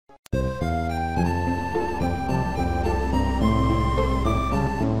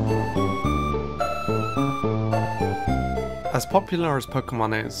As popular as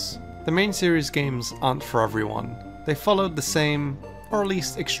Pokémon is, the main series games aren't for everyone. They followed the same, or at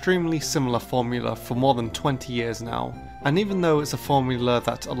least extremely similar formula for more than 20 years now, and even though it's a formula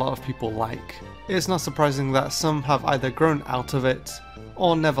that a lot of people like, it's not surprising that some have either grown out of it,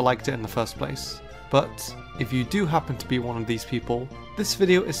 or never liked it in the first place. But if you do happen to be one of these people, this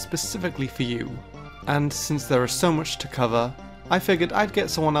video is specifically for you. And since there is so much to cover, I figured I'd get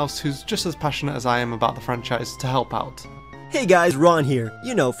someone else who's just as passionate as I am about the franchise to help out. Hey guys, Ron here,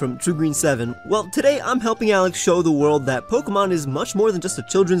 you know, from True Green 7. Well, today I'm helping Alex show the world that Pokémon is much more than just a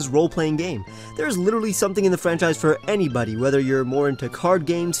children's role-playing game. There's literally something in the franchise for anybody, whether you're more into card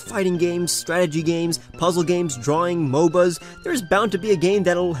games, fighting games, strategy games, puzzle games, drawing, MOBAs. There's bound to be a game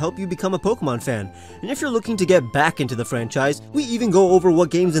that'll help you become a Pokémon fan. And if you're looking to get back into the franchise, we even go over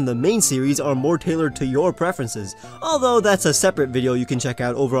what games in the main series are more tailored to your preferences. Although that's a separate video you can check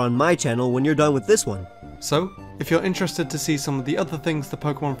out over on my channel when you're done with this one. So, if you're interested to see some of the other things the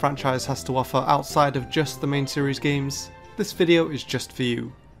Pokémon franchise has to offer outside of just the main series games, this video is just for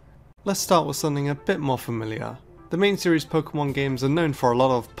you. Let's start with something a bit more familiar. The main series Pokémon games are known for a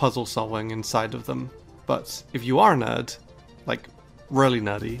lot of puzzle solving inside of them, but if you are a nerd, like really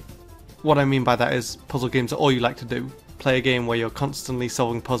nerdy, what I mean by that is puzzle games are all you like to do. Play a game where you're constantly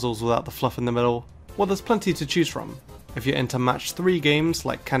solving puzzles without the fluff in the middle. Well, there's plenty to choose from. If you're into match 3 games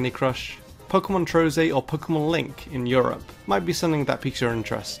like Candy Crush, Pokémon Trozei or Pokémon Link in Europe might be something that piques your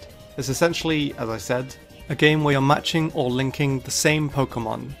interest. It's essentially, as I said, a game where you're matching or linking the same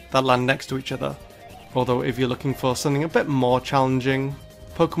Pokémon that land next to each other. Although if you're looking for something a bit more challenging,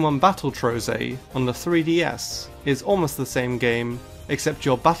 Pokémon Battle Trozei on the 3DS is almost the same game, except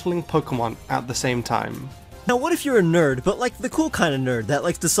you're battling Pokémon at the same time. Now what if you're a nerd, but like the cool kind of nerd that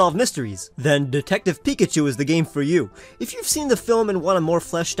likes to solve mysteries? Then Detective Pikachu is the game for you. If you've seen the film and want a more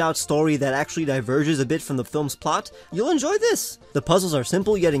fleshed out story that actually diverges a bit from the film's plot, you'll enjoy this. The puzzles are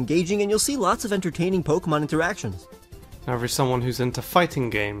simple yet engaging and you'll see lots of entertaining Pokemon interactions. Now for someone who's into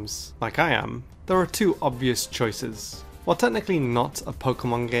fighting games, like I am, there are two obvious choices. While technically not a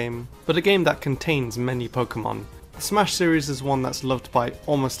Pokemon game, but a game that contains many Pokemon, the Smash series is one that's loved by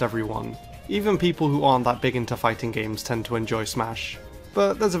almost everyone. Even people who aren't that big into fighting games tend to enjoy Smash,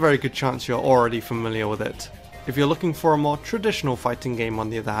 but there's a very good chance you're already familiar with it. If you're looking for a more traditional fighting game on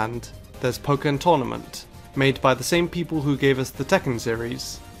the other hand, there's Poké Tournament, made by the same people who gave us the Tekken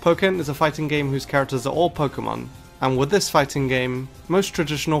series. Poké is a fighting game whose characters are all Pokemon, and with this fighting game, most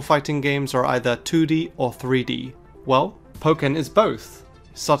traditional fighting games are either 2D or 3D. Well, Poké is both,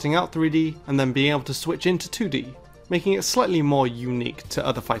 starting out 3D and then being able to switch into 2D, making it slightly more unique to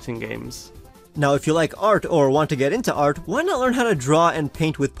other fighting games. Now if you like art or want to get into art, why not learn how to draw and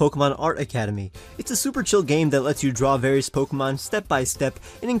paint with Pokemon Art Academy? It's a super chill game that lets you draw various Pokemon step by step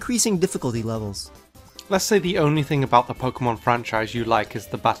in increasing difficulty levels. Let's say the only thing about the Pokemon franchise you like is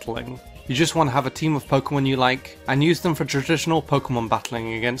the battling. You just want to have a team of Pokemon you like and use them for traditional Pokemon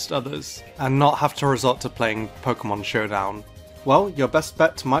battling against others, and not have to resort to playing Pokemon Showdown. Well, your best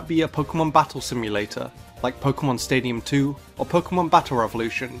bet might be a Pokemon Battle Simulator, like Pokemon Stadium 2 or Pokemon Battle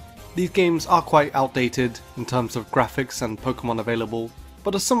Revolution. These games are quite outdated in terms of graphics and Pokemon available,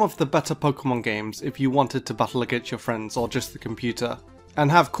 but are some of the better Pokemon games if you wanted to battle against your friends or just the computer, and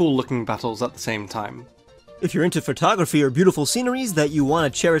have cool looking battles at the same time. If you're into photography or beautiful sceneries that you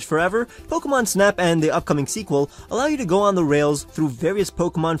want to cherish forever, Pokemon Snap and the upcoming sequel allow you to go on the rails through various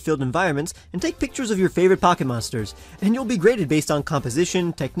Pokemon-filled environments and take pictures of your favorite Poké Monsters, and you'll be graded based on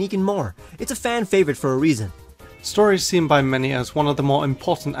composition, technique, and more. It's a fan favorite for a reason. Story is seen by many as one of the more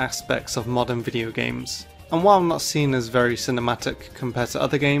important aspects of modern video games, and while not seen as very cinematic compared to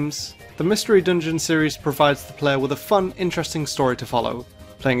other games, the Mystery Dungeon series provides the player with a fun, interesting story to follow,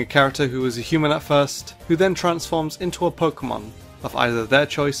 playing a character who is a human at first, who then transforms into a Pokemon of either their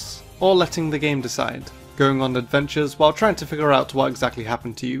choice, or letting the game decide, going on adventures while trying to figure out what exactly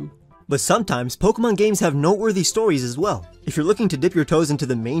happened to you. But sometimes, Pokemon games have noteworthy stories as well. If you're looking to dip your toes into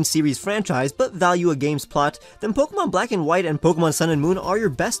the main series franchise but value a game's plot, then Pokemon Black and White and Pokemon Sun and Moon are your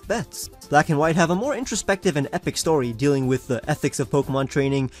best bets. Black and White have a more introspective and epic story dealing with the ethics of Pokemon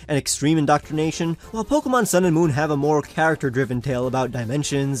training and extreme indoctrination, while Pokemon Sun and Moon have a more character-driven tale about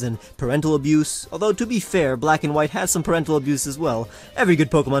dimensions and parental abuse, although to be fair, Black and White has some parental abuse as well. Every good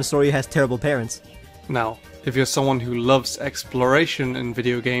Pokemon story has terrible parents. Now, if you're someone who loves exploration in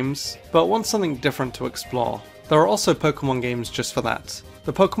video games, but wants something different to explore, there are also Pokemon games just for that.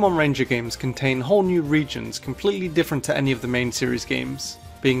 The Pokemon Ranger games contain whole new regions completely different to any of the main series games,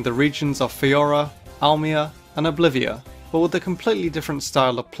 being the regions of Fiora, Almia, and Oblivia, but with a completely different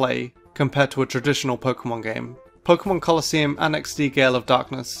style of play compared to a traditional Pokemon game. Pokemon Colosseum and XD Gale of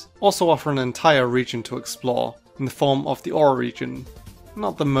Darkness also offer an entire region to explore, in the form of the Aura region.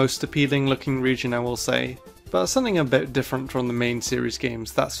 Not the most appealing looking region, I will say, but something a bit different from the main series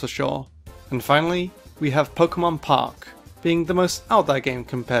games, that's for sure. And finally, we have Pokemon Park, being the most out there game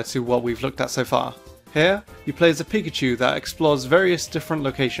compared to what we've looked at so far. Here, you play as a Pikachu that explores various different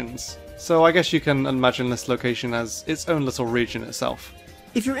locations, so I guess you can imagine this location as its own little region itself.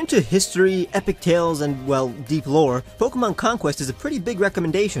 If you're into history, epic tales, and, well, deep lore, Pokemon Conquest is a pretty big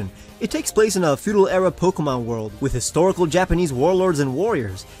recommendation. It takes place in a feudal-era Pokemon world, with historical Japanese warlords and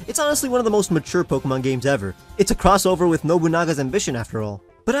warriors. It's honestly one of the most mature Pokemon games ever. It's a crossover with Nobunaga's Ambition, after all.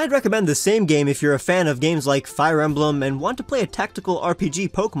 But I'd recommend the same game if you're a fan of games like Fire Emblem and want to play a tactical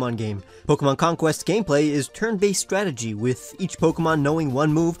RPG Pokemon game. Pokemon Conquest gameplay is turn-based strategy, with each Pokemon knowing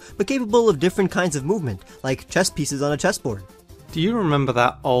one move, but capable of different kinds of movement, like chess pieces on a chessboard. Do you remember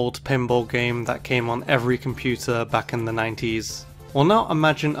that old pinball game that came on every computer back in the 90s? Well, now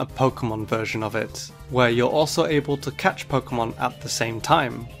imagine a Pokemon version of it, where you're also able to catch Pokemon at the same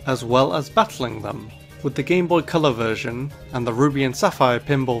time, as well as battling them. With the Game Boy Color version, and the Ruby and Sapphire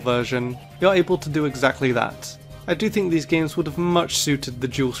pinball version, you're able to do exactly that. I do think these games would have much suited the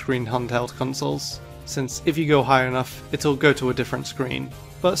dual screen handheld consoles, since if you go high enough, it'll go to a different screen.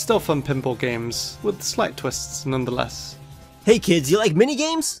 But still fun pinball games, with slight twists nonetheless. Hey kids, you like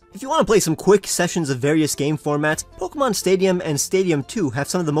minigames? If you want to play some quick sessions of various game formats, Pokemon Stadium and Stadium 2 have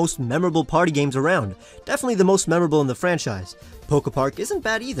some of the most memorable party games around. Definitely the most memorable in the franchise. Poké Park isn't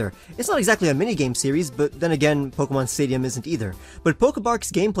bad either. It's not exactly a minigame series, but then again, Pokemon Stadium isn't either. But Poké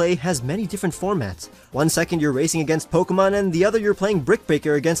Park's gameplay has many different formats. 1 second you're racing against Pokemon and the other you're playing Brick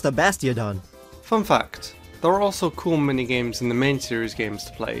Breaker against a Bastiodon. Fun fact, there are also cool minigames in the main series games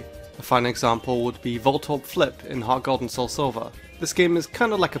to play. A fine example would be Voltorb Flip in Heart Gold and Soul Silver. This game is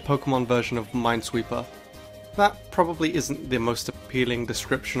kinda like a Pokemon version of Minesweeper. That probably isn't the most appealing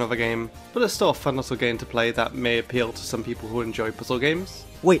description of a game, but it's still a fun little game to play that may appeal to some people who enjoy puzzle games.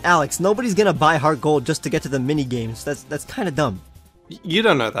 Wait, Alex, nobody's gonna buy Heart Gold just to get to the minigames. That's kinda dumb. You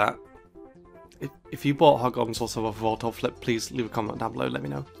don't know that. If you bought Heart Gold and Soul Silver for Voltorb Flip, please leave a comment down below, let me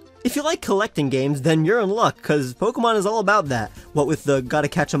know. If you like collecting games, then you're in luck, cause Pokemon is all about that, what with the gotta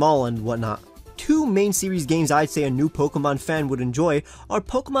catch 'em all and whatnot. Two main series games I'd say a new Pokemon fan would enjoy are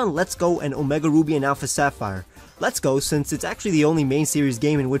Pokemon Let's Go and Omega Ruby and Alpha Sapphire. Let's Go, since it's actually the only main series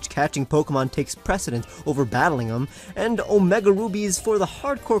game in which catching Pokemon takes precedence over battling them, and Omega Ruby is for the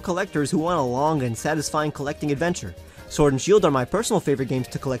hardcore collectors who want a long and satisfying collecting adventure. Sword and Shield are my personal favorite games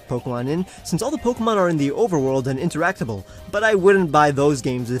to collect Pokemon in, since all the Pokemon are in the overworld and interactable, but I wouldn't buy those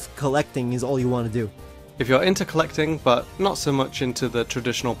games if collecting is all you want to do. If you're into collecting, but not so much into the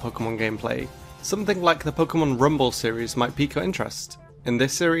traditional Pokemon gameplay, something like the Pokemon Rumble series might pique your interest. In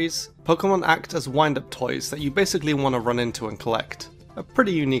this series, Pokemon act as wind-up toys that you basically want to run into and collect. A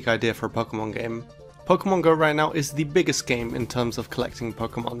pretty unique idea for a Pokemon game. Pokemon Go right now is the biggest game in terms of collecting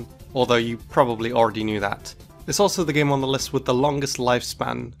Pokemon, although you probably already knew that. It's also the game on the list with the longest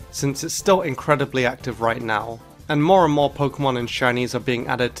lifespan, since it's still incredibly active right now, and more Pokemon and shinies are being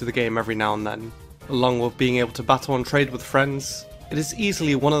added to the game every now and then. Along with being able to battle and trade with friends, it is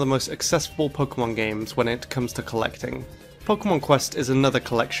easily one of the most accessible Pokemon games when it comes to collecting. Pokemon Quest is another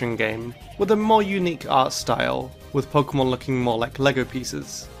collection game, with a more unique art style, with Pokemon looking more like Lego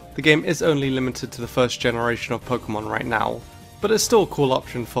pieces. The game is only limited to the first generation of Pokemon right now, but it's still a cool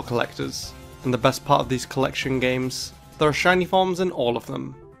option for collectors. And the best part of these collection games, there are shiny forms in all of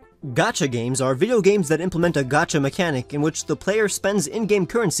them. Gacha games are video games that implement a gacha mechanic in which the player spends in-game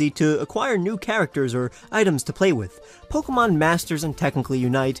currency to acquire new characters or items to play with. Pokemon Masters and Technically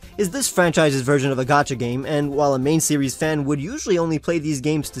Unite is this franchise's version of a gacha game, and while a main series fan would usually only play these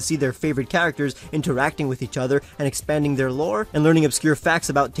games to see their favorite characters interacting with each other and expanding their lore and learning obscure facts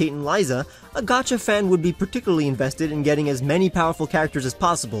about Tate and Liza, a gacha fan would be particularly invested in getting as many powerful characters as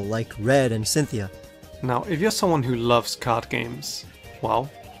possible, like Red and Cynthia. Now, if you're someone who loves card games, well,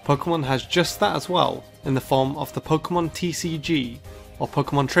 Pokemon has just that as well, in the form of the Pokemon TCG, or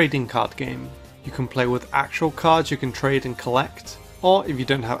Pokemon Trading Card Game. You can play with actual cards you can trade and collect, or if you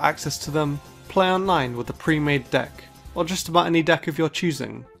don't have access to them, play online with a pre-made deck, or just about any deck of your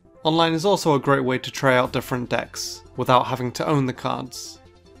choosing. Online is also a great way to try out different decks, without having to own the cards.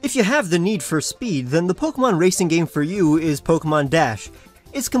 If you have the need for speed, then the Pokemon racing game for you is Pokemon Dash.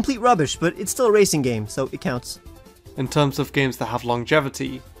 It's complete rubbish, but it's still a racing game, so it counts. In terms of games that have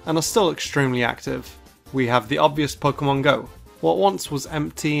longevity, and are still extremely active, we have the obvious Pokemon Go. What once was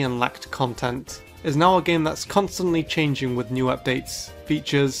empty and lacked content, is now a game that's constantly changing with new updates,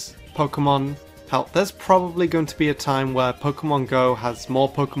 features, Pokemon. Hell, there's probably going to be a time where Pokemon Go has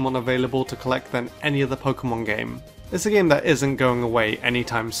more Pokemon available to collect than any other Pokemon game. It's a game that isn't going away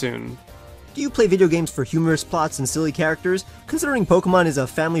anytime soon. Do you play video games for humorous plots and silly characters? Considering Pokémon is a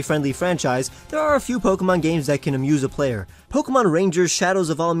family-friendly franchise, there are a few Pokémon games that can amuse a player. Pokémon Rangers Shadows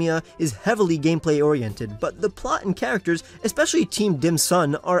of Almia is heavily gameplay-oriented, but the plot and characters, especially Team Dim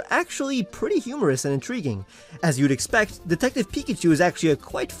Sun, are actually pretty humorous and intriguing. As you'd expect, Detective Pikachu is actually a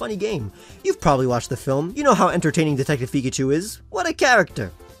quite funny game. You've probably watched the film, you know how entertaining Detective Pikachu is. What a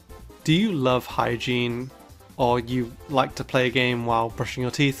character! Do you love hygiene? Or you like to play a game while brushing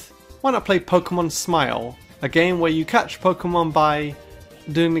your teeth? Why not play Pokémon Smile, a game where you catch Pokémon by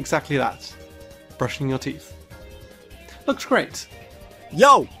doing exactly that, brushing your teeth. Looks great.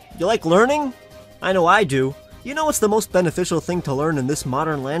 Yo, you like learning? I know I do. You know what's the most beneficial thing to learn in this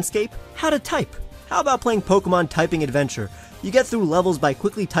modern landscape? How to type. How about playing Pokémon Typing Adventure? You get through levels by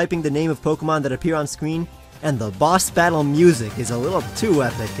quickly typing the name of Pokémon that appear on screen, and the boss battle music is a little too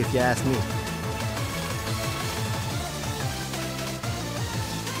epic if you ask me.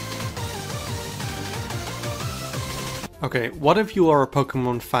 Okay, what if you are a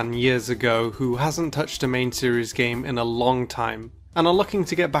Pokémon fan years ago who hasn't touched a main series game in a long time, and are looking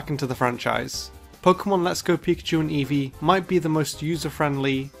to get back into the franchise? Pokémon Let's Go Pikachu and Eevee might be the most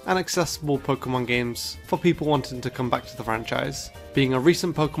user-friendly and accessible Pokémon games for people wanting to come back to the franchise. Being a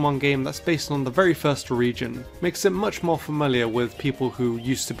recent Pokémon game that's based on the very first region makes it much more familiar with people who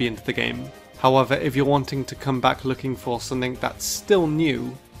used to be into the game. However, if you're wanting to come back looking for something that's still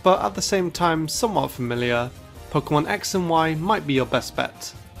new, but at the same time somewhat familiar, Pokémon X and Y might be your best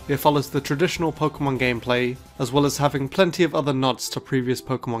bet. It follows the traditional Pokémon gameplay, as well as having plenty of other nods to previous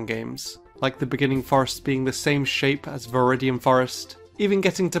Pokémon games, like the beginning forest being the same shape as Viridian Forest, even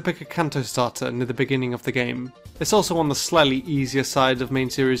getting to pick a Kanto starter near the beginning of the game. It's also on the slightly easier side of main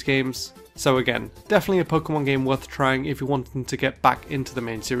series games, so again, definitely a Pokémon game worth trying if you're wanting to get back into the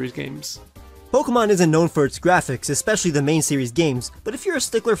main series games. Pokémon isn't known for its graphics, especially the main series games, but if you're a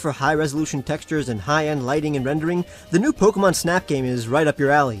stickler for high-resolution textures and high-end lighting and rendering, the new Pokémon Snap game is right up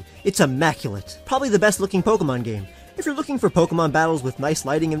your alley. It's immaculate. Probably the best-looking Pokémon game. If you're looking for Pokémon battles with nice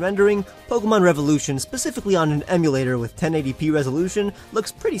lighting and rendering, Pokémon Revolution, specifically on an emulator with 1080p resolution,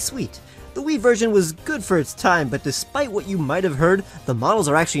 looks pretty sweet. The Wii version was good for its time, but despite what you might have heard, the models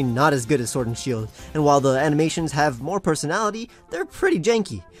are actually not as good as Sword and Shield, and while the animations have more personality, they're pretty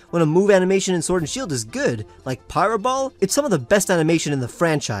janky. When a move animation in Sword and Shield is good, like Pyro Ball, it's some of the best animation in the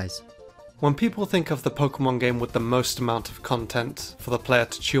franchise. When people think of the Pokémon game with the most amount of content for the player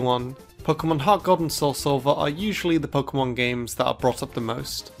to chew on, Pokémon Heart Gold and Soul Silver are usually the Pokémon games that are brought up the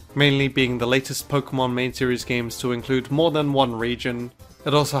most, mainly being the latest Pokémon main series games to include more than one region.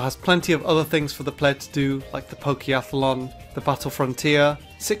 It also has plenty of other things for the player to do, like the Pokéathlon, the Battle Frontier,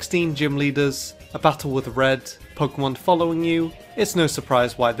 16 gym leaders, a battle with Red, Pokémon following you. It's no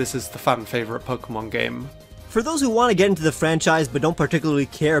surprise why this is the fan favourite Pokémon game. For those who want to get into the franchise but don't particularly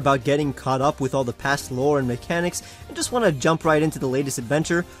care about getting caught up with all the past lore and mechanics and just want to jump right into the latest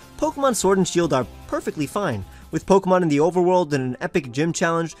adventure, Pokémon Sword and Shield are perfectly fine. With Pokémon in the overworld and an epic gym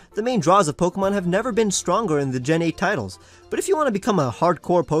challenge, the main draws of Pokémon have never been stronger in the Gen 8 titles. But if you want to become a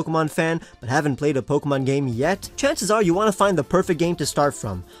hardcore Pokémon fan but haven't played a Pokémon game yet, chances are you want to find the perfect game to start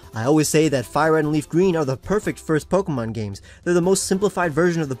from. I always say that Fire Red and Leaf Green are the perfect first Pokémon games. They're the most simplified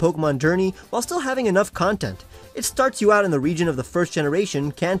version of the Pokémon journey while still having enough content. It starts you out in the region of the first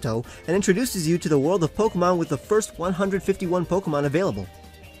generation, Kanto, and introduces you to the world of Pokémon with the first 151 Pokémon available.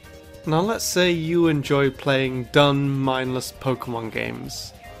 Now let's say you enjoy playing done, mindless Pokémon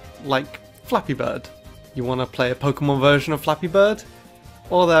games, like Flappy Bird. You want to play a Pokémon version of Flappy Bird?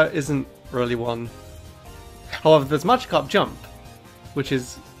 Or there isn't really one. However, there's Magikarp Jump, which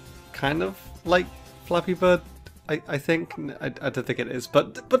is kind of like Flappy Bird, I think. I don't think it is,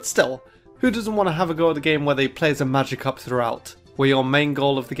 but still. Who doesn't want to have a go at a game where they play as a Magikarp throughout, where your main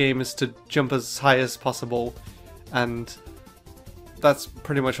goal of the game is to jump as high as possible, and that's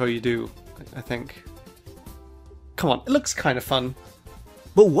pretty much all you do, I think. Come on, it looks kind of fun.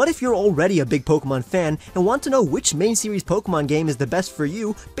 But what if you're already a big Pokémon fan and want to know which main series Pokémon game is the best for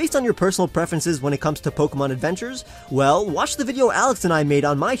you based on your personal preferences when it comes to Pokémon adventures? Well, watch the video Alex and I made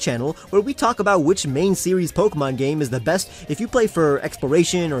on my channel where we talk about which main series Pokémon game is the best if you play for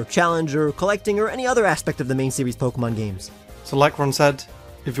exploration or challenge or collecting or any other aspect of the main series Pokémon games. So like Ron said,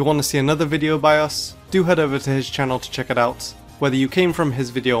 if you want to see another video by us, do head over to his channel to check it out. Whether you came from his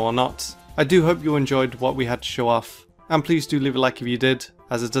video or not, I do hope you enjoyed what we had to show off, and please do leave a like if you did,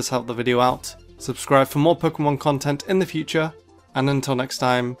 as it does help the video out. Subscribe for more Pokemon content in the future, and until next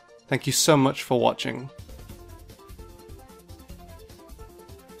time, thank you so much for watching.